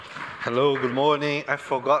Hello, good morning. I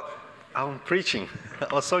forgot I'm preaching.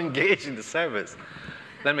 I was so engaged in the service.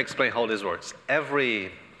 Let me explain how this works.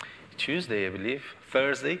 Every Tuesday, I believe,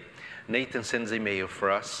 Thursday, Nathan sends an email for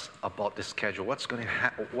us about the schedule. What's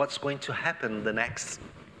going to happen the next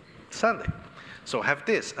Sunday? So I have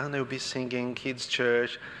this, and I'll be singing kids'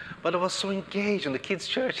 church. But I was so engaged in the kids'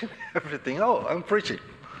 church and everything. Oh, I'm preaching.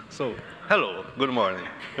 So, hello, good morning.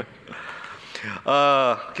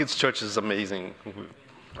 Kids' church is amazing.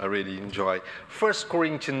 I really enjoy. 1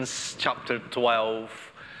 Corinthians chapter 12.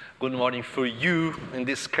 Good morning for you in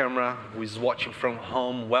this camera who is watching from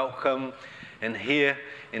home. Welcome. And here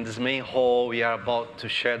in this main hall, we are about to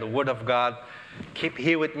share the Word of God. Keep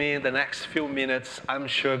here with me in the next few minutes. I'm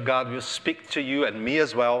sure God will speak to you and me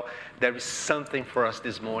as well. There is something for us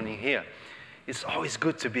this morning here. It's always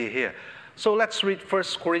good to be here. So let's read 1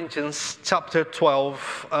 Corinthians chapter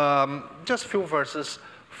 12, just a few verses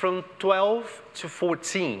from 12 to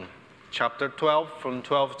 14. Chapter 12, from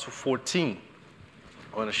 12 to 14.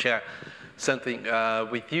 I want to share something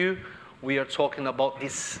with you. We are talking about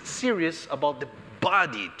this series about the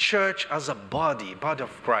body, church as a body of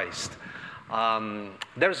Christ.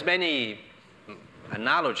 There's many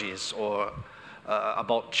analogies or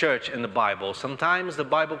about church in the Bible. Sometimes the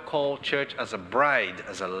Bible calls church as a bride,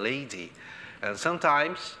 as a lady. And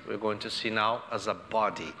sometimes, we're going to see now, as a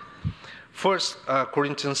body. First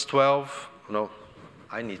Corinthians 12, no,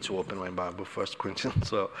 I need to open my Bible, 1 Corinthians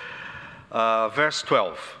 12. Verse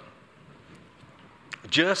 12.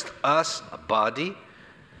 Just as a body,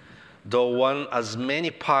 though one has many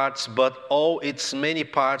parts, but all its many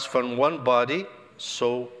parts from one body,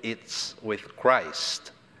 so it's with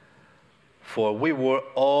Christ. For we were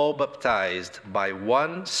all baptized by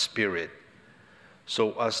one Spirit,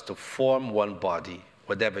 so as to form one body,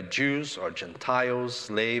 whatever Jews or Gentiles,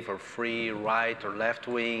 slave or free, right or left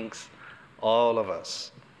wings, all of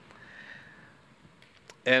us.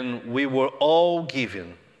 And we were all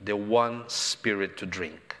given the one Spirit to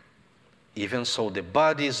drink. Even so, the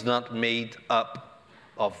body is not made up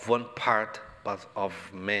of one part, but of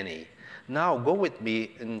many. Now, go with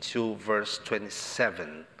me into verse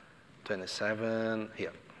 27. 27,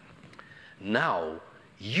 here. Now,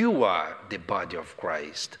 you are the body of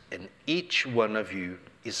Christ, and each one of you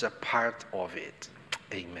is a part of it.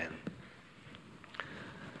 Amen.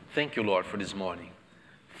 Thank you, Lord, for this morning.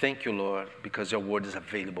 Thank you, Lord, because your word is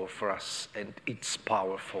available for us, and it's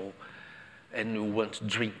powerful, and we want to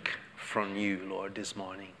drink from you, Lord, this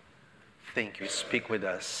morning. Thank you. Speak with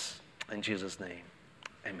us. In Jesus' name,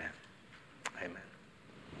 amen. Amen.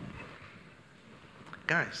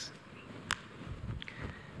 Guys,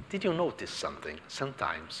 did you notice something?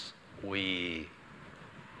 Sometimes we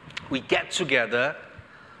get together,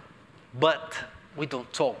 but we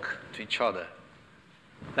don't talk to each other.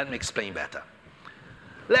 Let me explain better.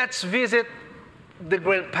 Let's visit the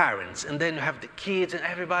grandparents, and then you have the kids and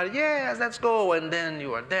everybody, yes, let's go. And then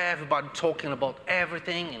you are there, everybody talking about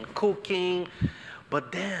everything and cooking.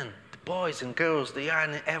 But then the boys and girls, they are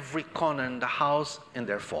in every corner in the house in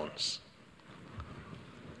their phones.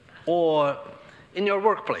 Or in your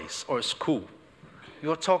workplace or school,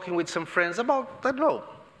 you're talking with some friends about, I don't know,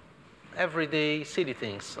 everyday city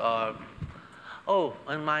things.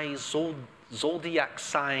 And my zodiac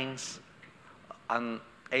signs, I'm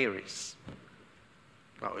Aries.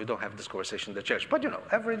 No, you don't have this conversation in the church, but you know,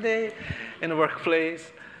 every day in the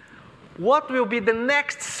workplace. What will be the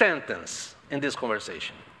next sentence in this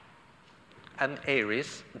conversation? I'm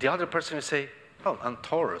Aries. The other person will say, oh, I'm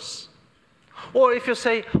Taurus. Or if you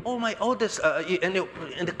say, oh, my oldest, in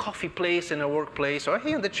the coffee place, in the workplace, or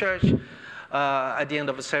here in the church, at the end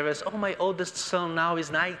of the service, oh, my oldest son now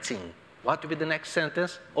is 19. What will be the next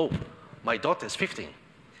sentence? Oh, my daughter is 15.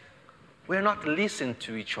 We're not listening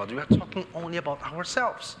to each other. We're talking only about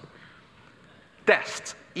ourselves.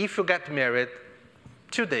 Test. If you get married,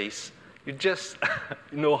 2 days, you just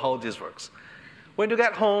know how this works. When you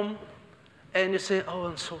get home and you say, oh,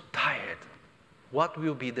 I'm so tired, what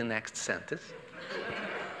will be the next sentence?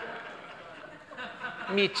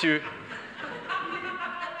 Me too.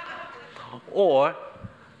 Or,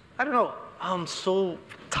 I don't know, I'm so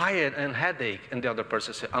tired and headache, and the other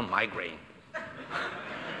person says, I'm migraine.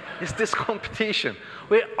 It's this competition.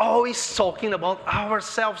 We're always talking about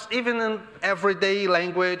ourselves, even in everyday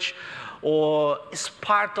language, or it's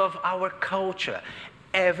part of our culture.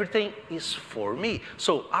 Everything is for me.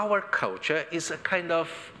 So our culture is a kind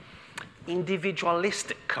of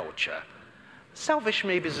individualistic culture. Selfish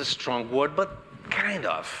maybe is a strong word, but kind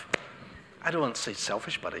of. I don't want to say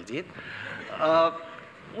selfish, but I did.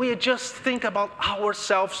 we just think about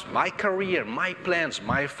ourselves, my career, my plans,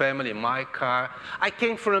 my family, my car. I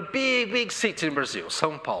came from a big, big city in Brazil,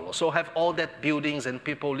 São Paulo, so have all that buildings and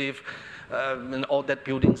people live in all that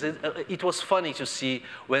buildings. It was funny to see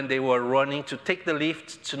when they were running to take the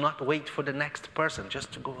lift to not wait for the next person,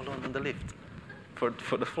 just to go alone in the lift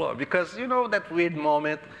for the floor. Because you know that weird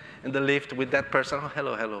moment in the lift with that person, oh,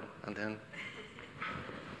 hello, hello, and then,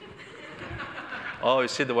 oh, you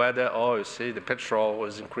see the weather, oh, you see the petrol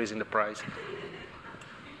is increasing the price.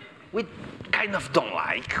 We kind of don't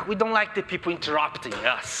like. We don't like the people interrupting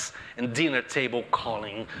us and dinner table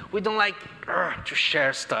calling. We don't like to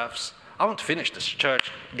share stuffs. I want to finish this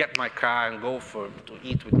church, get my car, and go to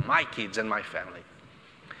eat with my kids and my family.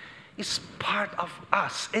 It's part of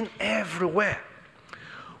us and everywhere.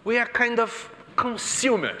 We are kind of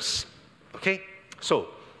consumers, okay? So,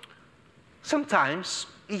 sometimes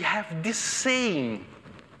we have this same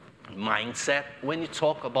mindset when you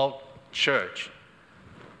talk about church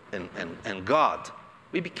and God.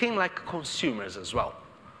 We became like consumers as well.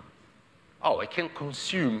 Oh, I can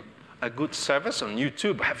consume a good service on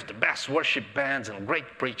YouTube. I have the best worship bands and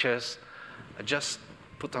great preachers. I just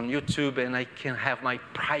put on YouTube and I can have my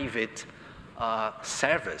private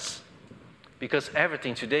service. Because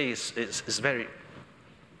everything today is very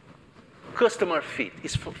customer fit.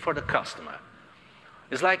 It's for the customer.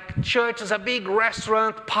 It's like church is a big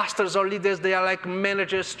restaurant. Pastors or leaders, they are like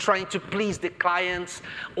managers trying to please the clients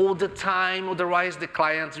all the time. Otherwise, the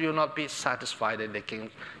clients will not be satisfied and they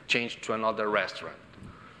can change to another restaurant.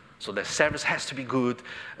 So the service has to be good.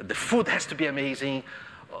 The food has to be amazing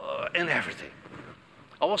and everything.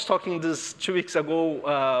 I was talking this 2 weeks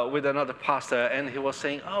ago with another pastor, and he was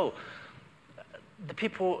saying, oh, the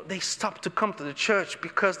people, they stop to come to the church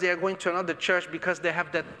because they are going to another church because they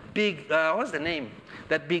have that big, what's the name?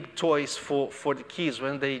 That big toys for the kids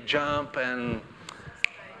when they jump and,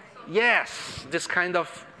 yes, this kind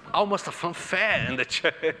of almost a fanfare in the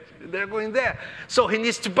church. They're going there. So he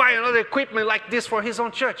needs to buy another equipment like this for his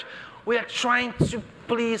own church. We are trying to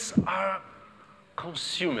please our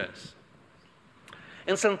consumers.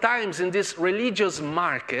 And sometimes in this religious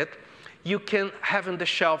market, you can have on the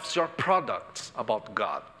shelves your products about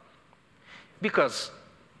God. Because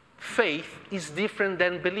faith is different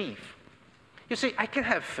than belief. You see, I can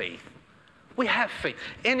have faith. We have faith.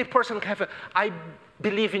 Any person can have I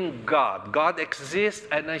believe in God. God exists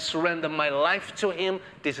and I surrender my life to Him.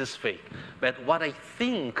 This is faith. But what I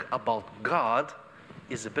think about God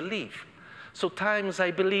is a belief. So times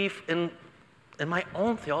I believe in my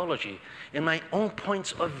own theology, in my own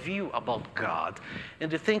points of view about God, and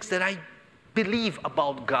the things that I believe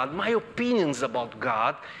about God, my opinions about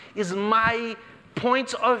God, is my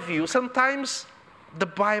points of view. Sometimes the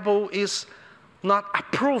Bible is not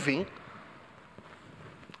approving,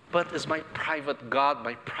 but it's my private God,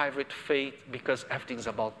 my private faith, because everything's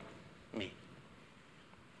about me.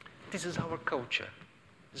 This is our culture.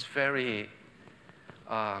 It's very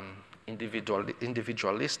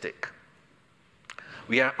individualistic.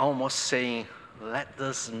 We are almost saying, let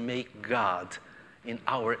us make God in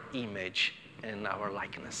our image and our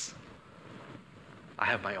likeness. I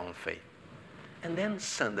have my own faith. And then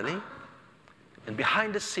suddenly, and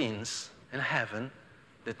behind the scenes in heaven,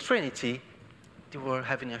 the Trinity, they were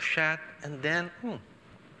having a chat, and then,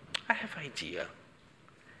 I have an idea.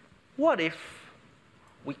 What if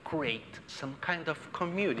we create some kind of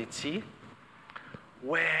community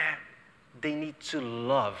where they need to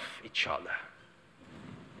love each other?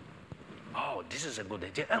 Oh, this is a good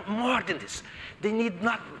idea. And more than this, they need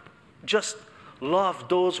not just love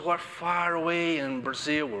those who are far away in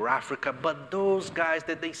Brazil or Africa, but those guys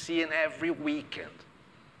that they see in every weekend.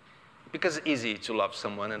 Because it's easy to love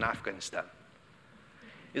someone in Afghanistan.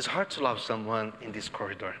 It's hard to love someone in this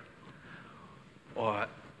corridor or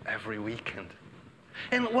every weekend.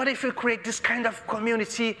 And what if we create this kind of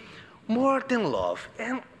community more than love?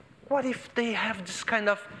 And what if they have this kind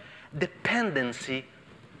of dependency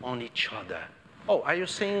on each other? Oh, are you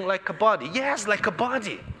saying like a body? Yes, like a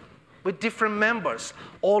body with different members.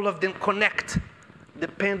 All of them connect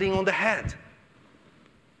depending on the head.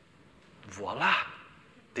 Voila,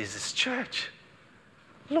 this is church.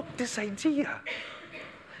 Look, this idea.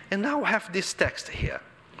 And now I have this text here.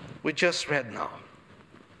 We just read now.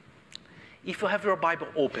 If you have your Bible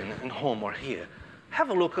open in home or here, have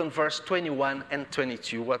a look on verse 21 and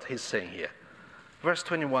 22, what he's saying here. Verse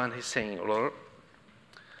 21, he's saying, Lord,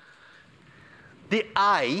 the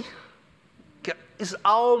eye is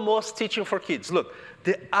almost teaching for kids. Look,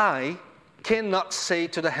 the eye cannot say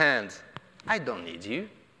to the hand, I don't need you.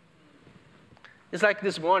 It's like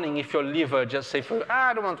this morning if your liver just say,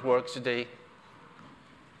 I don't want to work today.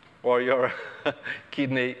 or your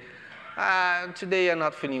kidney. Today I'm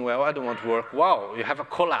not feeling well, I don't want to work. Wow, you have a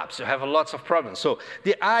collapse, you have lots of problems. So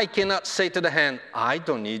the eye cannot say to the hand, I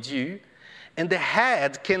don't need you. And the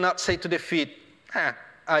head cannot say to the feet,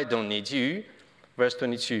 I don't need you. Verse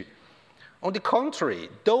 22. On the contrary,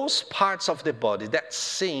 those parts of the body that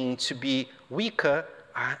seem to be weaker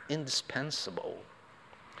are indispensable.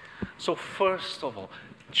 So first of all,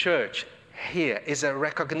 church here is a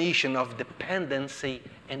recognition of dependency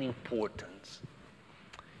and importance.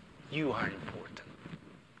 You are important.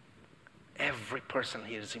 Every person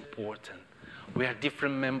here is important. We are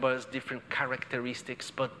different members, different characteristics,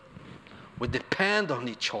 but we depend on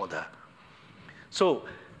each other. So,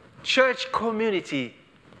 church community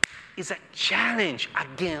is a challenge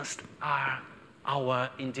against our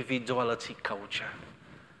individuality culture.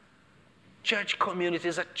 Church community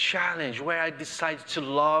is a challenge where I decide to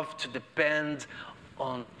love, to depend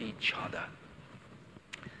on each other.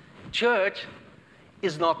 Church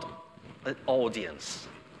is not an audience.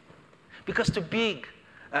 Because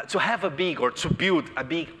to have a big or to build a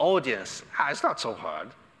big audience, it's not so hard.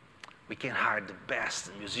 We can hire the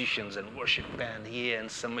best musicians and worship band here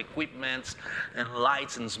and some equipment and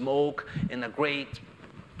lights and smoke and a great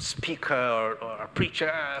speaker or a preacher,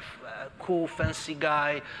 a cool, fancy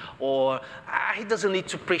guy, or he doesn't need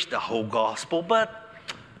to preach the whole gospel, but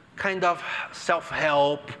kind of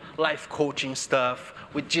self-help, life coaching stuff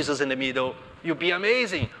with Jesus in the middle. You'll be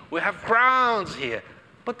amazing. We have crowds here.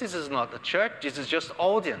 But this is not a church. This is just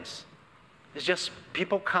audience. It's just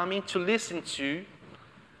people coming to listen to.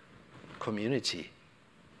 Community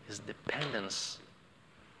is dependence.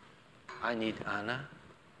 I need Anna.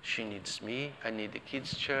 She needs me. I need the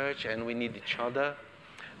kids' church. And we need each other.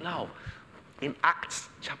 Now, in Acts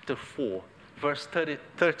chapter 4, verse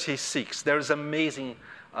 36, there is an amazing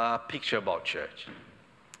picture about church.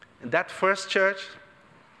 In that first church,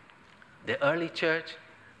 the early church,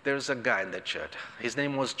 there's a guy in the church. His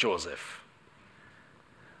name was Joseph.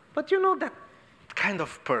 But you know that kind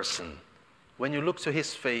of person, when you look to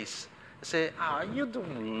his face, you say, you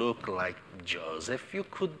don't look like Joseph. You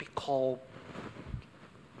could be called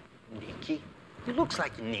Nicky. He looks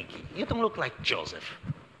like Nicky. You don't look like Joseph.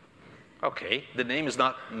 Okay, the name is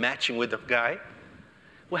not matching with the guy.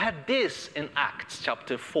 We had this in Acts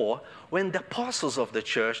chapter 4, when the apostles of the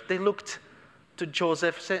church, they looked to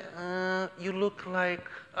Joseph, say, you look like,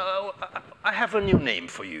 I have a new name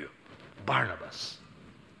for you, Barnabas.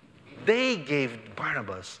 They gave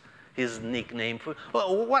Barnabas his nickname.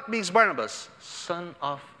 What means Barnabas? Son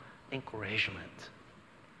of encouragement.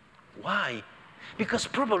 Why? Because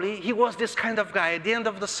probably he was this kind of guy. At the end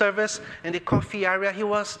of the service, in the coffee area, he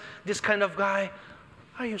was this kind of guy.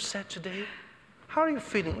 Are you sad today? How are you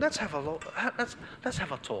feeling? Let's have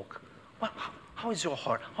a talk. Well, how is your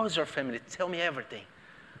heart? How is your family? Tell me everything.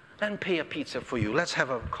 Let me pay a pizza for you. Let's have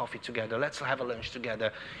a coffee together. Let's have a lunch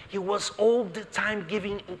together. He was all the time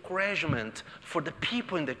giving encouragement for the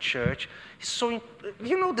people in the church. So,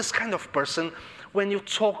 you know this kind of person, when you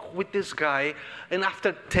talk with this guy, and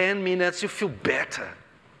after 10 minutes, you feel better.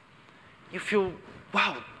 You feel,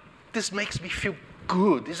 wow, this makes me feel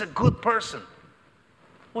good. He's a good person.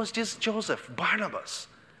 Was this Joseph, Barnabas?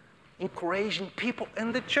 Encouraging people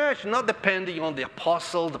in the church, not depending on the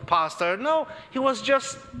apostle, the pastor. No, he was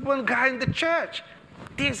just one guy in the church.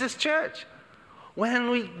 This is church. When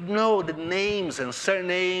we know the names and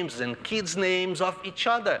surnames and kids' names of each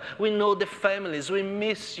other, we know the families, we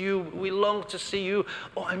miss you, we long to see you.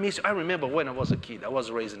 Oh, I miss you. I remember when I was a kid, I was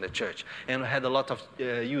raised in the church, and we had a lot of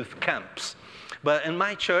youth camps. But in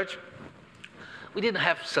my church, we didn't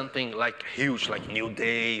have something like huge, like New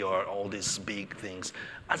Day or all these big things.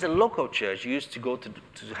 As a local church, you used to go to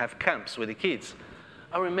have camps with the kids.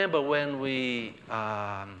 I remember when we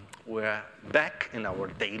were back in our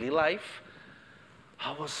daily life,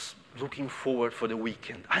 I was looking forward for the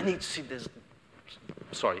weekend. I need to see this.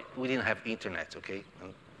 Sorry, we didn't have internet, okay?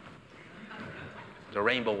 And the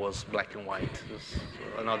rainbow was black and white. It was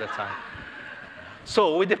another time.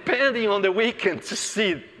 So we're depending on the weekend to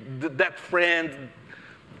see that friend,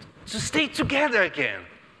 to stay together again.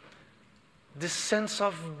 This sense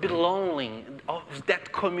of belonging, of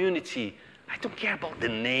that community. I don't care about the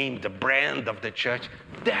name, the brand of the church.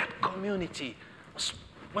 That community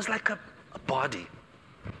was like a body.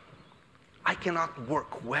 I cannot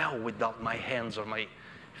work well without my hands or my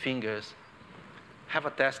fingers. Have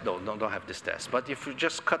a test, though. Don't have this test. But if you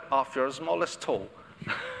just cut off your smallest toe,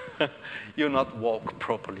 you'll not walk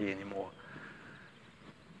properly anymore.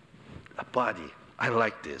 A body. I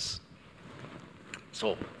like this.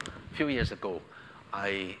 So, a few years ago,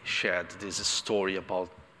 I shared this story about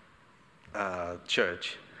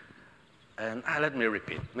church. And let me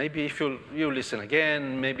repeat. Maybe if you listen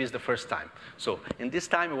again, maybe it's the first time. So in this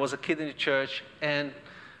time, it was a kid in the church, and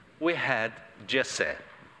we had Jesse.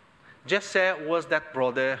 Jesse was that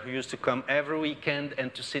brother who used to come every weekend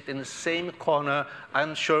and to sit in the same corner.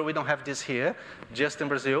 I'm sure we don't have this here, just in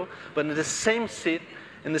Brazil, but in the same seat,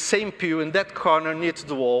 in the same pew, in that corner near to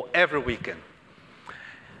the wall every weekend.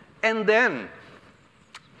 And then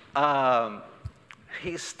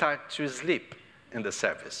he started to sleep in the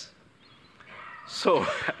service. So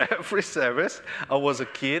every service, I was a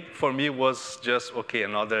kid. For me, it was just, okay,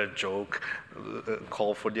 another joke,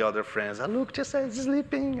 call for the other friends. I look, just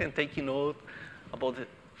sleeping and taking note about the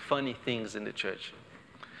funny things in the church.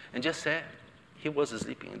 And just said, he was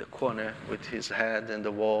sleeping in the corner with his head in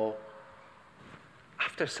the wall.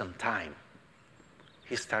 After some time,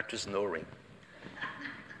 he started snoring.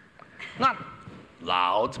 Not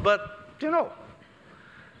loud, but, you know.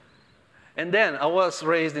 And then I was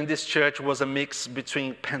raised in this church. It was a mix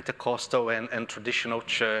between Pentecostal and traditional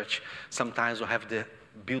church. Sometimes we have the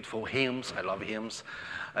beautiful hymns. I love hymns.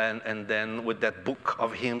 And then with that book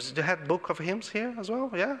of hymns. Do you have book of hymns here as well?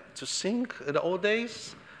 Yeah? To sing in the old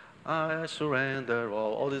days? I surrender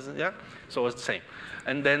all this. Yeah? So it was the same.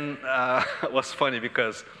 And then it was funny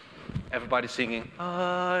because everybody singing,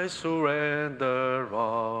 I surrender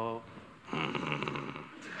all.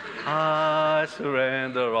 I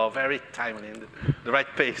surrender all. Very timely, in the right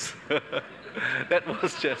pace. That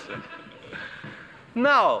was just.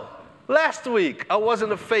 Now, last week, I was on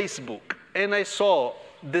the Facebook, and I saw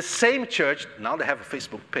the same church. Now they have a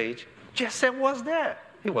Facebook page. Jesse was there.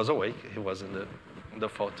 He was awake. He was in the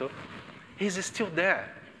photo. He's still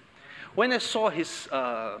there. When I saw his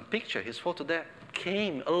picture, his photo there,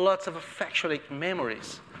 came lots of affectionate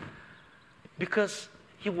memories. Because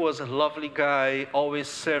he was a lovely guy, always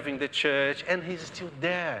serving the church, and he's still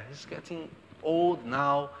there. He's getting old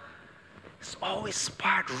now. He's always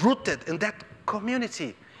rooted in that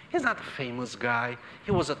community. He's not a famous guy.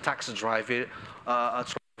 He was a taxi driver,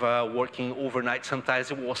 working overnight. Sometimes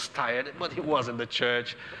he was tired, but he was in the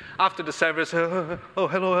church. After the service, oh,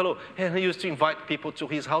 hello, hello. And he used to invite people to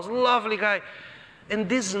his house. Lovely guy. And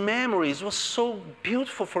these memories were so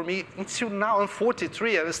beautiful for me. Until now, I'm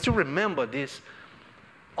 43, I still remember this.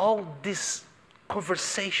 All these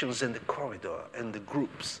conversations in the corridor, and the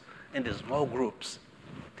groups, and the small groups.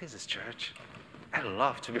 This is church. I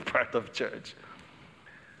love to be part of church.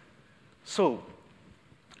 So,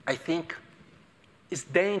 I think it's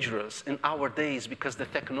dangerous in our days because the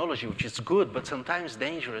technology, which is good, but sometimes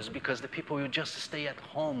dangerous because the people will just stay at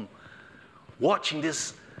home watching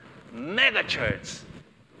this mega church,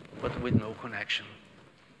 but with no connection.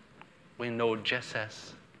 We know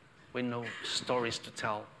Jesses. We know stories to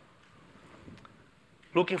tell.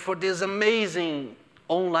 Looking for this amazing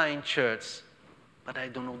online church, but I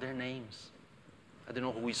don't know their names. I don't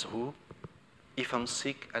know who is who. If I'm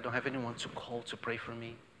sick, I don't have anyone to call to pray for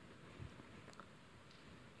me.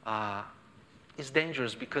 It's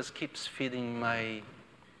dangerous because it keeps feeding my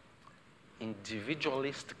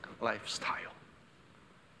individualistic lifestyle.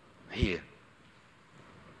 Here,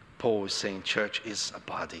 Paul is saying church is a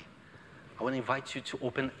body. I want to invite you to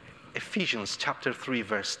open Ephesians chapter 3,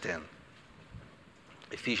 verse 10.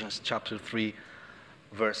 Ephesians chapter 3,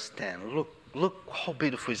 verse 10. Look how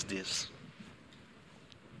beautiful is this.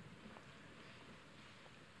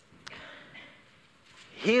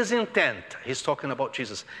 His intent, he's talking about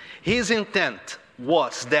Jesus. His intent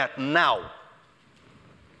was that now,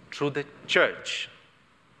 through the church,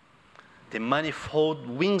 the manifold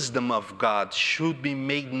wisdom of God should be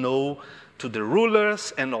made known to the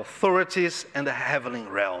rulers and authorities in the heavenly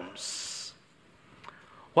realms.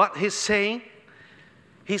 What he's saying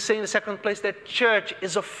in the second place that church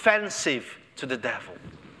is offensive to the devil.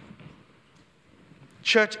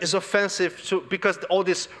 Church is offensive because all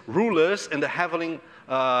these rulers and the heavenly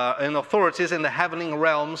and authorities in the heavenly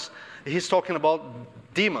realms, he's talking about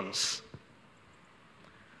demons.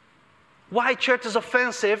 Why church is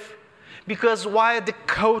offensive? Because while the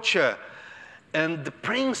culture and the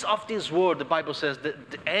prince of this world, the Bible says that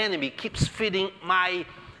the enemy keeps feeding my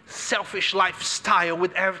selfish lifestyle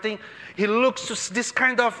with everything, he looks to this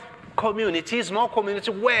kind of community, small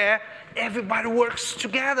community, where everybody works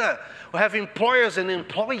together. We have employers and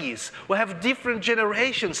employees. We have different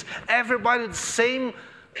generations. Everybody in the same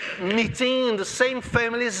meeting, in the same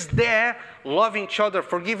families there, loving each other,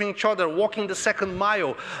 forgiving each other, walking the second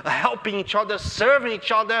mile, helping each other, serving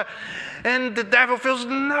each other. And the devil feels,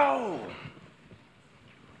 no.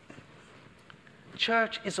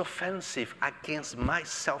 Church is offensive against my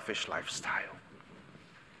selfish lifestyle.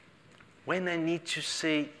 When I need to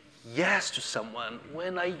say yes to someone,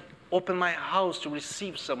 when I open my house to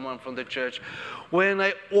receive someone from the church, when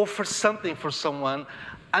I offer something for someone,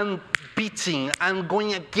 I'm beating, I'm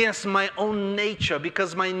going against my own nature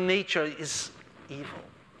because my nature is evil.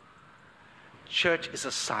 Church is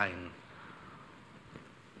a sign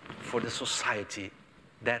for the society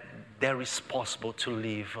that there is possible to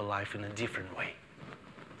live a life in a different way.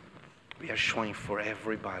 We are showing for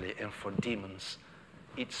everybody and for demons,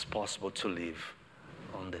 it's possible to live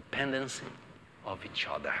on dependency of each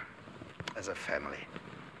other as a family.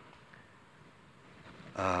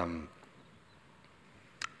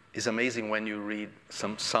 It's amazing when you read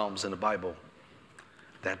some Psalms in the Bible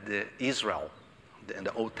that Israel in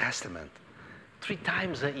the Old Testament, 3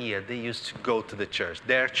 times a year they used to go to the church.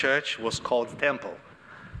 Their church was called temple.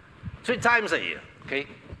 3 times a year, okay?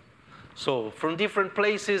 So from different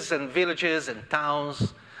places and villages and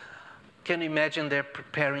towns, can you imagine they're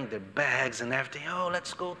preparing their bags and everything? Oh,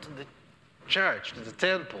 let's go to the church, to the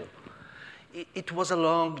temple. It was a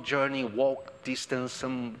long journey, walk distance,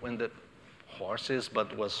 some when the horses,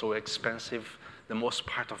 but was so expensive. The most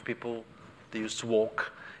part of people, they used to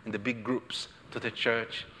walk in the big groups to the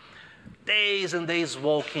church. Days and days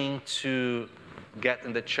walking to get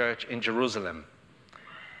in the church in Jerusalem.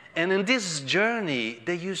 And in this journey,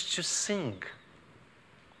 they used to sing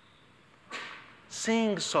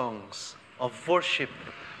songs of worship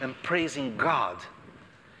and praising God.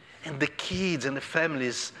 And the kids and the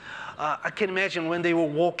families, I can imagine when they were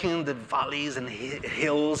walking the valleys and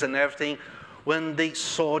hills and everything, when they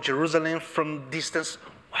saw Jerusalem from distance,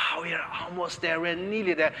 wow, we are almost there, we're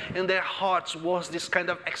nearly there. In their hearts was this kind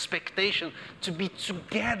of expectation to be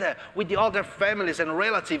together with the other families and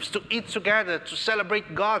relatives, to eat together, to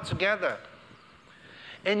celebrate God together.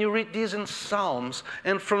 And you read this in Psalms,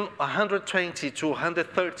 and from 120 to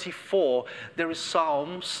 134, there is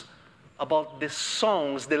Psalms about the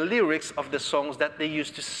songs, the lyrics of the songs that they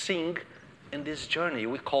used to sing in this journey.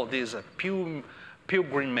 We call these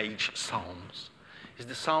pilgrimage psalms. It's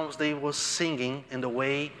the psalms they were singing in the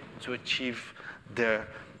way to achieve their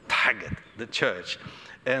target, the church.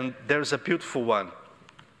 And there's a beautiful one,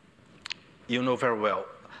 you know very well.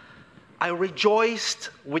 I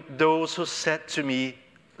rejoiced with those who said to me,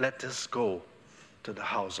 let us go to the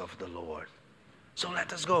house of the Lord. So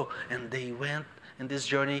let us go. And they went in this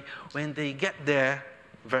journey. When they get there,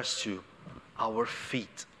 verse 2, our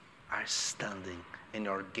feet are standing in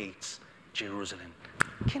your gates, Jerusalem.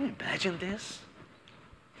 Can you imagine this?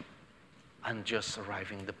 I'm just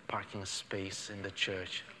arriving in the parking space in the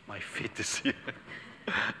church. My feet is here,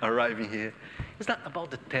 arriving here. It's not about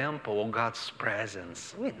the temple or God's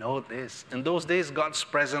presence. We know this. In those days, God's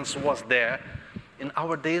presence was there. In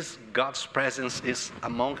our days, God's presence is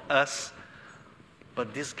among us.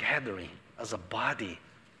 But this gathering as a body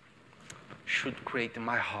should create in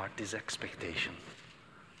my heart this expectation.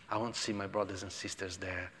 I want to see my brothers and sisters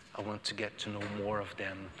there. I want to get to know more of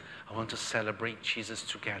them. I want to celebrate Jesus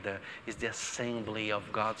together. It's the assembly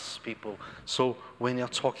of God's people. So when you're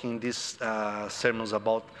talking these sermons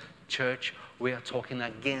about church, we are talking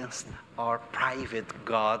against our private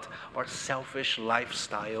God, our selfish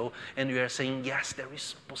lifestyle, and we are saying, yes, there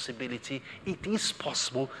is possibility. It is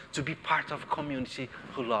possible to be part of a community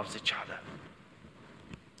who loves each other.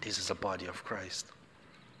 This is a body of Christ.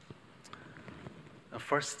 In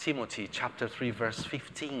 1 Timothy chapter 3, verse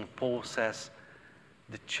 15, Paul says,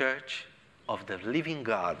 the church of the living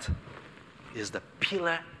God is the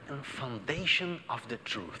pillar and foundation of the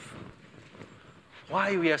truth.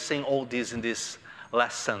 Why we are saying all this in these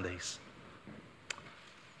last Sundays?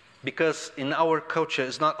 Because in our culture,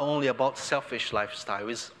 it's not only about selfish lifestyle.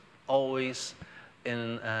 It's always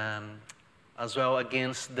in, as well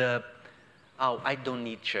against the, oh, I don't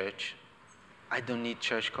need church. I don't need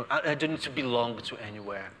church. I don't need to belong to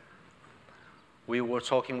anywhere. We were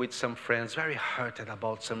talking with some friends, very hurted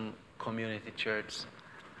about some community church.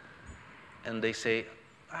 And they say,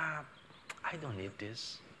 I don't need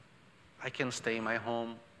this. I can stay in my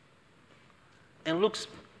home. And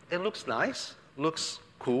it looks nice, looks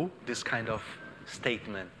cool, this kind of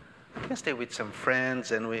statement. We can stay with some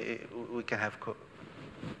friends and we can have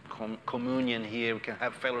communion here, we can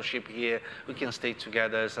have fellowship here, we can stay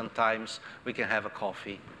together sometimes, we can have a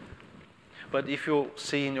coffee. But if you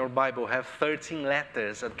see in your Bible, have 13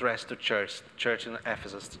 letters addressed to church, church in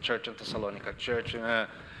Ephesus, church in Thessalonica, church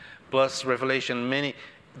plus Revelation, many,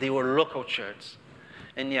 they were local churches.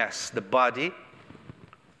 And yes, the body,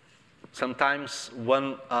 sometimes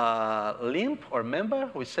one limb or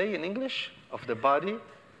member, we say in English, of the body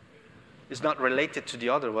is not related to the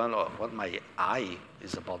other one, or what my eye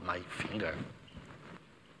is about my finger.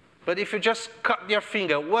 But if you just cut your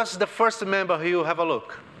finger, what's the first member who you have a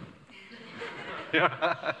look?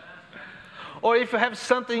 Or if you have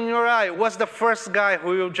something in your eye, what's the first guy who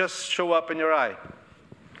will just show up in your eye?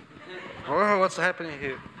 Oh, what's happening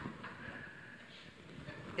here?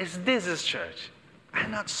 This is church.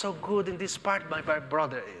 I'm not so good in this part, my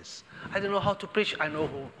brother is. I don't know how to preach, I know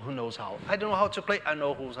who knows how. I don't know how to play, I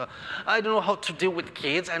know who's how. I don't know how to deal with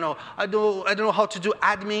kids, I don't know how to do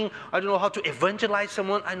admin, I don't know how to evangelize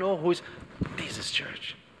someone, I know who is. This is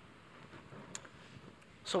church.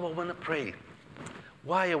 So I want to pray.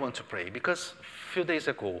 Why I want to pray? Because a few days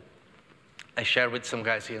ago, I shared with some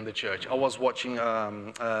guys here in the church. I was watching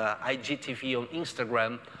IGTV on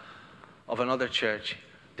Instagram of another church.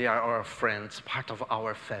 They are our friends, part of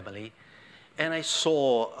our family. And I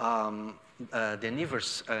saw the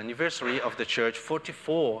anniversary of the church,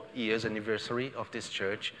 44 years anniversary of this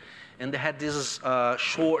church. And they had this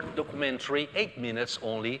short documentary, 8 minutes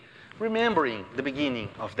only, remembering the beginning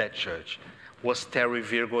of that church. Was Terry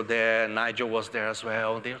Virgo there? Nigel was there as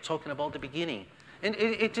well. They are talking about the beginning. And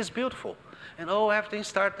it is beautiful. And everything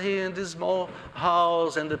started here in this small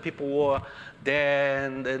house, and the people were there,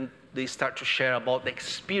 and then they start to share about the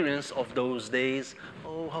experience of those days.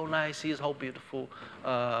 Oh, how nice it is, how beautiful,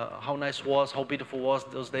 how nice was, how beautiful was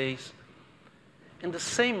those days. In the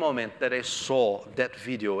same moment that I saw that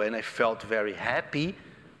video, and I felt very happy,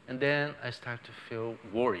 and then I started to feel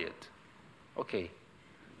worried. Okay.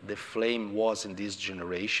 The flame was in this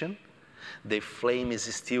generation. The flame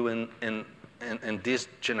is still in this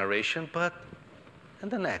generation, but in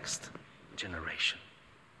the next generation.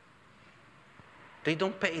 They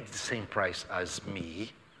don't pay the same price as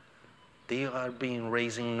me. They are being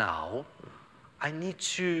raised now. I need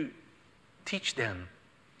to teach them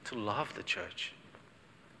to love the church,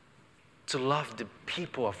 to love the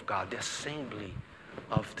people of God, the assembly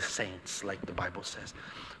of the saints, like the Bible says.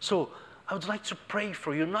 So I would like to pray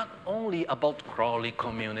for you, not only about Crawley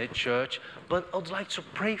Community Church, but I would like to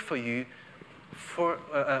pray for you,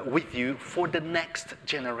 with you, for the next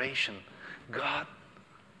generation. God,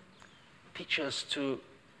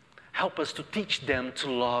 help us to teach them to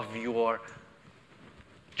love your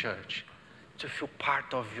church, to feel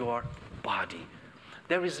part of your body.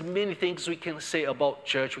 There is many things we can say about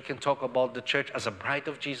church. We can talk about the church as a bride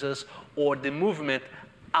of Jesus, or the movement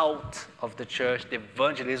out of the church, the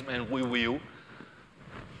evangelism, and we will.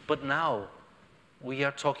 But now, we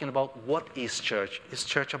are talking about what is church. Is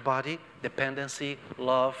church a body? Dependency,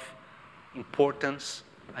 love, importance?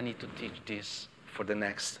 I need to teach this for the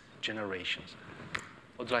next generations. I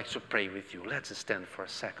would like to pray with you. Let's stand for a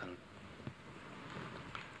second.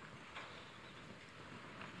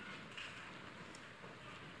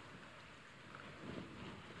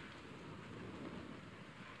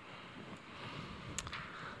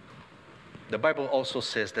 The Bible also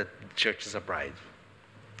says that the church is a bride.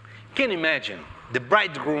 Can you imagine? The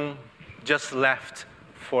bridegroom just left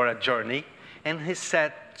for a journey, and he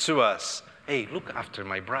said to us, hey, look after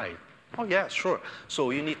my bride. Oh, yeah, sure. So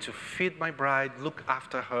you need to feed my bride, look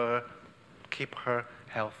after her, keep her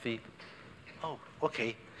healthy. Oh,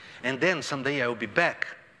 okay. And then someday I will be back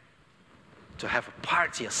to have a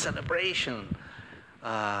party, a celebration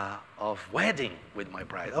of wedding with my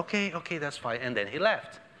bride. Okay, that's fine. And then he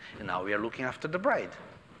left. And now we are looking after the bride.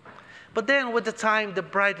 But then with the time, the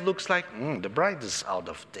bride looks like, the bride is out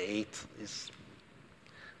of date.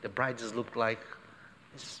 The bride look like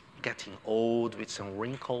it's getting old with some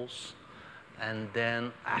wrinkles. And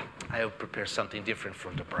then I'll prepare something different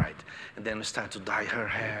for the bride. And then we start to dye her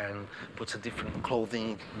hair and put some different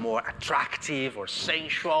clothing, more attractive or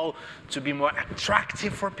sensual, to be more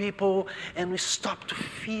attractive for people. And we stop to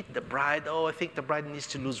feed the bride. Oh, I think the bride needs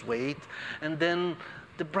to lose weight. And then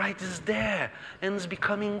the bride is there and is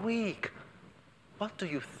becoming weak. What do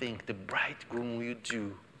you think the bridegroom will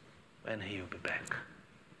do when he will be back?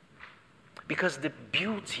 Because the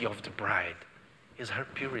beauty of the bride is her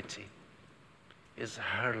purity, is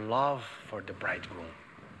her love for the bridegroom.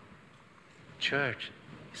 Church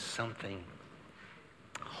is something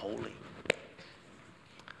holy.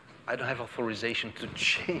 I don't have authorization to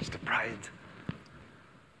change the bride.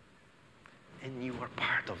 And you are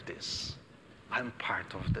part of this. I'm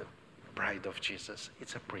part of the bride of Jesus.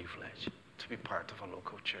 It's a privilege to be part of a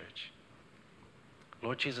local church.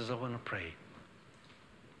 Lord Jesus, I want to pray.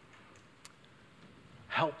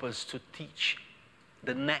 Help us to teach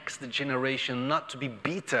the next generation not to be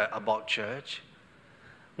bitter about church,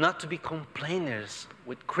 not to be complainers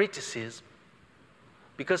with criticism,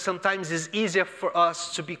 because sometimes it's easier for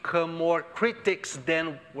us to become more critics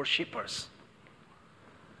than worshipers.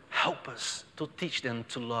 Help us to teach them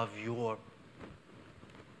to love your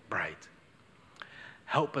bride.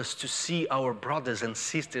 Help us to see our brothers and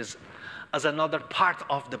sisters as another part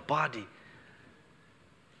of the body,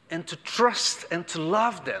 and to trust and to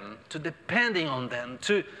love them, to depending on them,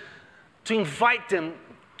 to invite them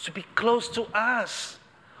to be close to us.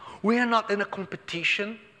 We are not in a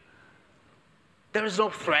competition. There is no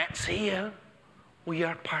threats here. We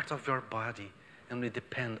are part of your body, and we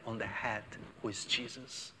depend on the head, who is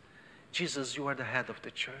Jesus. Jesus, you are the head of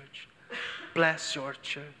the church. Bless your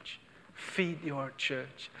church. Feed your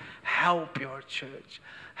church. Help your church.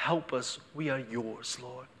 Help us. We are yours,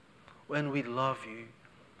 Lord. When we love you,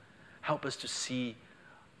 help us to see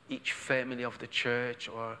each family of the church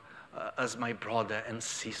or as my brother and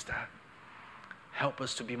sister. Help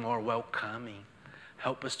us to be more welcoming.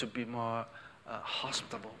 Help us to be more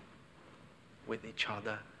hospitable with each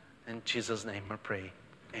other. In Jesus' name I pray.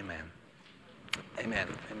 Amen. Amen.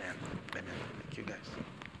 Amen. Amen. Thank you,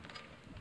 guys.